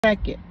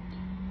Second,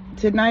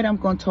 tonight I'm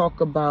going to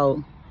talk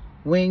about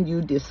when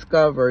you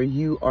discover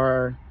you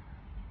are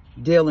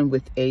dealing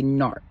with a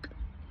narc.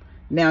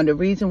 Now, the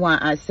reason why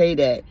I say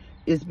that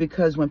is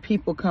because when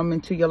people come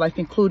into your life,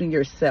 including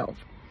yourself,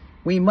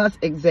 we must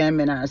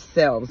examine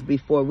ourselves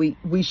before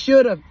we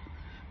should have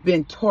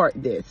been taught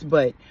this,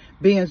 but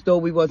being as though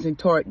we wasn't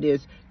taught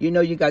this,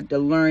 you got to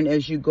learn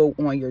as you go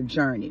on your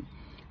journey.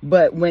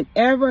 But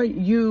whenever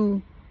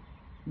you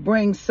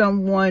bring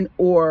someone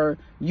or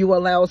you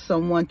allow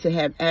someone to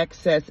have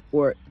access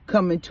or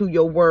come into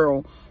your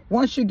world,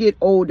 once you get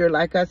older,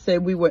 like I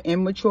said, we were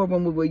immature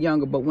when we were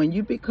younger, but when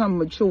you become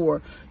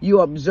mature, you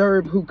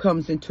observe who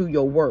comes into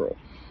your world,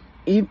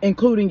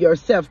 including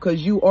yourself,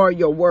 because you are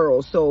your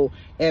world. So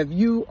if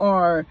you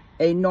are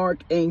a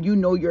narc and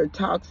you're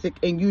toxic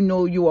and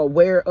you're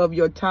aware of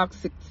your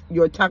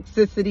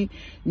toxicity,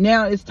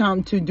 now it's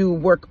time to do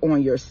work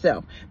on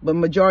yourself. But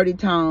majority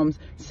times,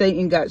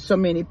 Satan got so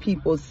many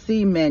people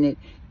cemented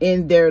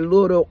in their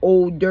little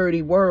old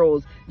dirty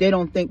worlds, they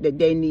don't think that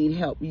they need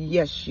help.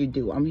 Yes, you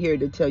do. I'm here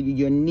to tell you,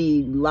 you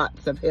need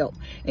lots of help,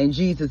 and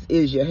Jesus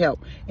is your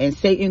help. And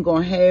Satan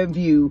gonna have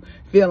you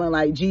feeling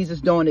like Jesus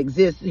don't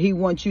exist. He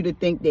wants you to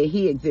think that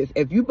he exists.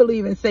 If you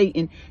believe in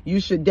Satan, you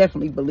should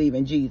definitely believe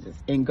in Jesus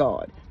and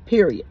God,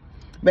 period.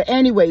 But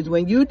anyways,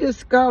 when you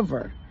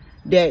discover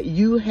that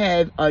you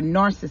have a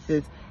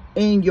narcissist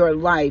in your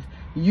life,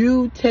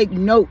 you take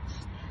notes.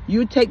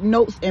 You take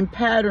notes and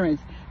patterns.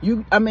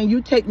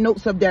 You take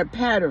notes of their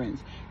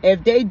patterns.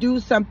 If they do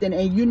something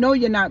and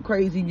you're not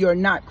crazy, you're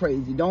not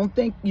crazy. Don't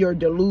think you're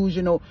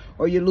delusional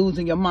or you're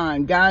losing your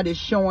mind. God is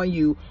showing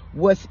you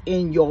what's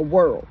in your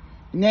world.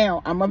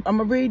 Now, I'm going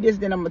to read this,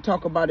 then I'm going to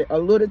talk about it a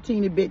little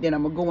teeny bit, then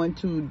I'm going to go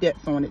into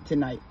depth on it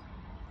tonight.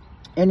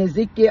 And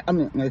Ezekiel, I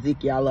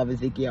love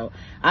Ezekiel.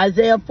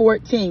 Isaiah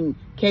 14,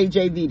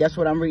 KJV, that's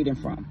what I'm reading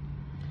from.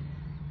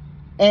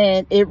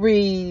 And it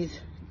reads,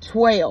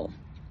 12.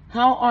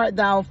 How art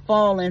thou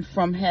fallen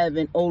from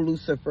heaven, O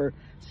Lucifer,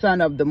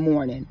 son of the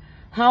morning?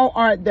 How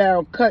art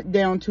thou cut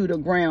down to the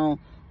ground,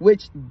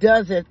 which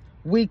doesn't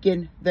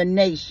weaken the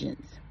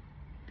nations?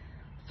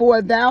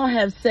 For thou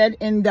hast said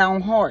in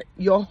thine heart,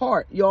 your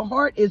heart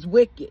is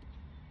wicked.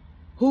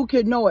 Who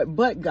could know it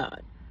but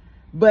God?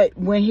 But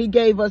when he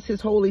gave us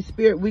his Holy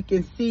Spirit, we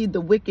can see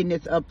the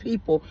wickedness of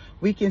people.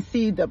 We can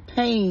see the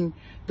pain,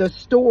 the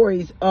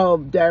stories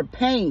of their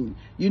pain.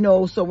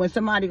 So when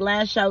somebody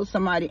lash out,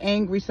 somebody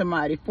angry,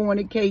 somebody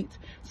fornicates,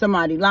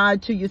 somebody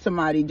lied to you,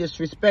 somebody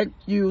disrespect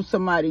you,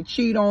 somebody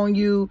cheat on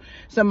you,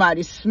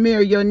 somebody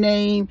smear your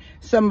name,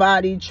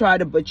 somebody try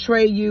to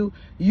betray you,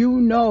 you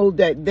know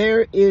that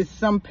there is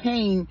some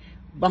pain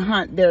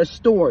behind their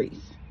stories.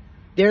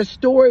 Their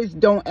stories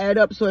don't add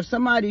up. So if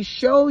somebody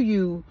show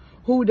you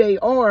who they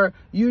are,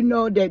 you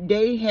know that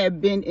they have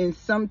been in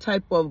some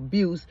type of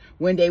abuse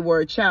when they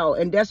were a child.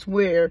 And that's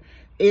where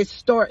it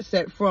starts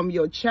at, from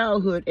your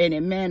childhood, and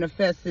it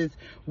manifests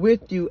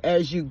with you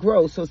as you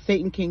grow. So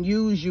Satan can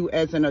use you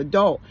as an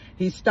adult.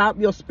 He stopped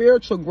your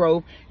spiritual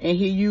growth and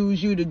he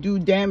used you to do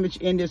damage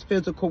in this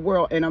physical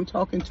world. And I'm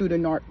talking to the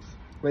narcs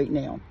right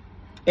now,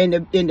 and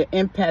the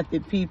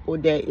empathic people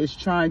that is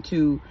trying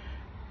to.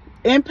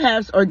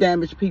 Empaths are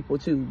damaged people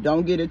too.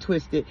 Don't get it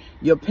twisted.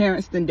 Your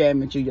parents done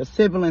damage you. Your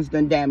siblings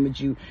done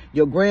damage you.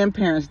 Your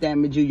grandparents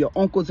damage you. Your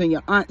uncles and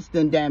your aunts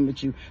done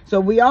damage you.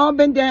 So we all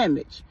been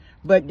damaged.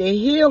 But the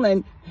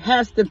healing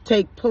has to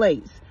take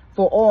place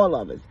for all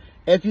of us.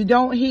 If you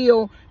don't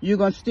heal, you're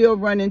going to still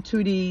run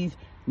into these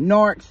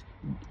narcs,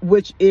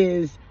 which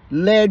is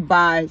led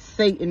by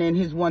Satan and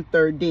his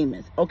 1/3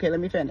 demons. Okay,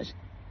 let me finish.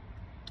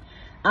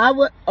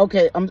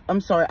 I'm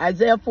sorry.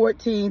 Isaiah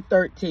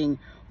 14:13.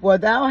 For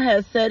thou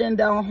hast said in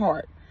thy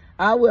heart,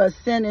 I will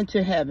ascend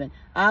into heaven.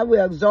 I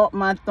will exalt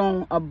my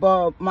throne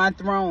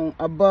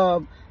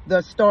above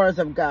the stars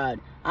of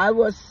God. I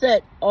will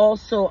set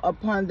also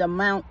upon the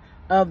mount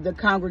of the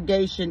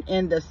congregation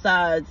in the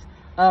sides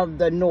of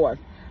the north.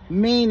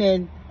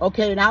 Meaning,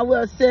 and I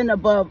will ascend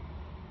above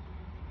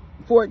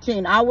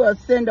 14. I will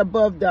ascend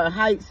above the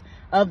heights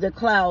of the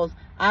clouds.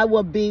 I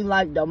will be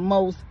like the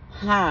Most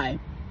High.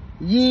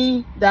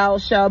 Thou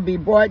shalt be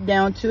brought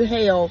down to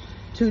hell,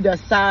 to the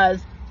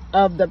sides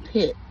of the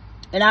pit.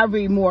 And I'll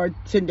read more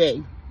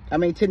tonight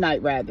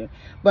rather.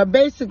 But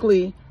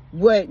basically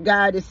what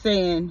God is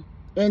saying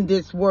in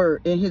his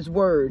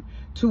word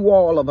to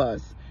all of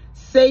us,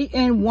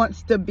 Satan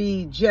wants to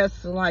be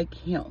just like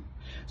him.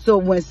 So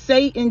when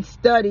Satan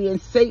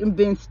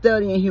been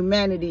studying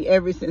humanity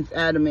ever since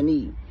Adam and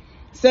Eve.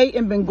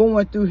 Satan been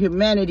going through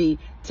humanity,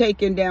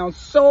 taking down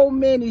so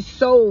many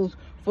souls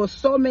for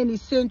so many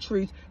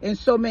centuries and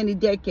so many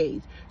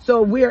decades.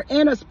 So we're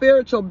in a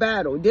spiritual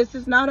battle. This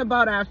is not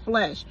about our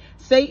flesh.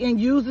 Satan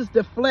uses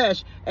the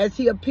flesh as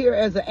he appears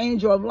as an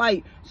angel of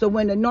light. So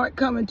when the narc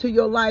come into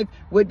your life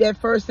with that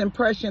first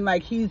impression,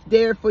 like he's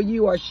there for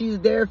you or she's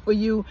there for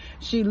you,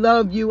 she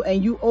loved you,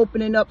 and you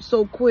opening up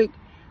so quick,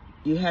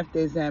 you have to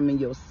examine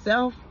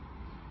yourself,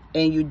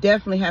 and you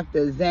definitely have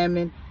to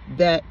examine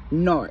that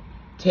narc.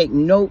 Take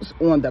notes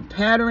on the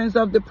patterns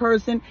of the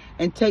person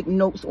and take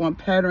notes on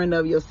pattern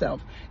of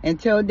yourself.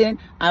 Until then,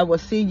 I will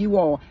see you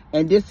all.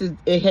 And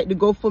it had to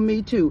go for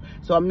me too.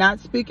 So I'm not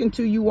speaking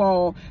to you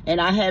all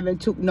and I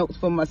haven't took notes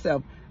for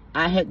myself.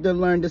 I had to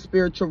learn the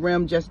spiritual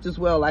realm just as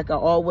well. Like I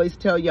always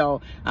tell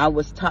y'all, I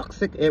was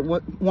toxic at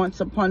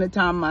once upon a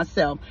time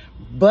myself.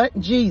 But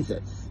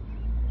Jesus,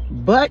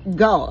 but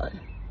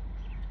God,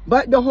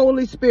 but the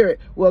Holy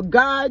Spirit. Well,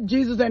 God,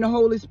 Jesus, and the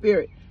Holy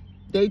Spirit,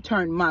 they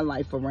turned my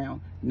life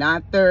around.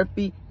 Not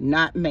therapy,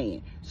 not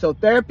man. So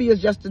therapy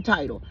is just a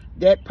title.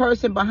 That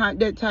person behind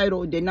that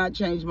title did not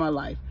change my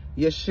life.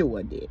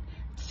 Yeshua did.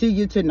 See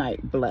you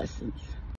tonight. Blessings.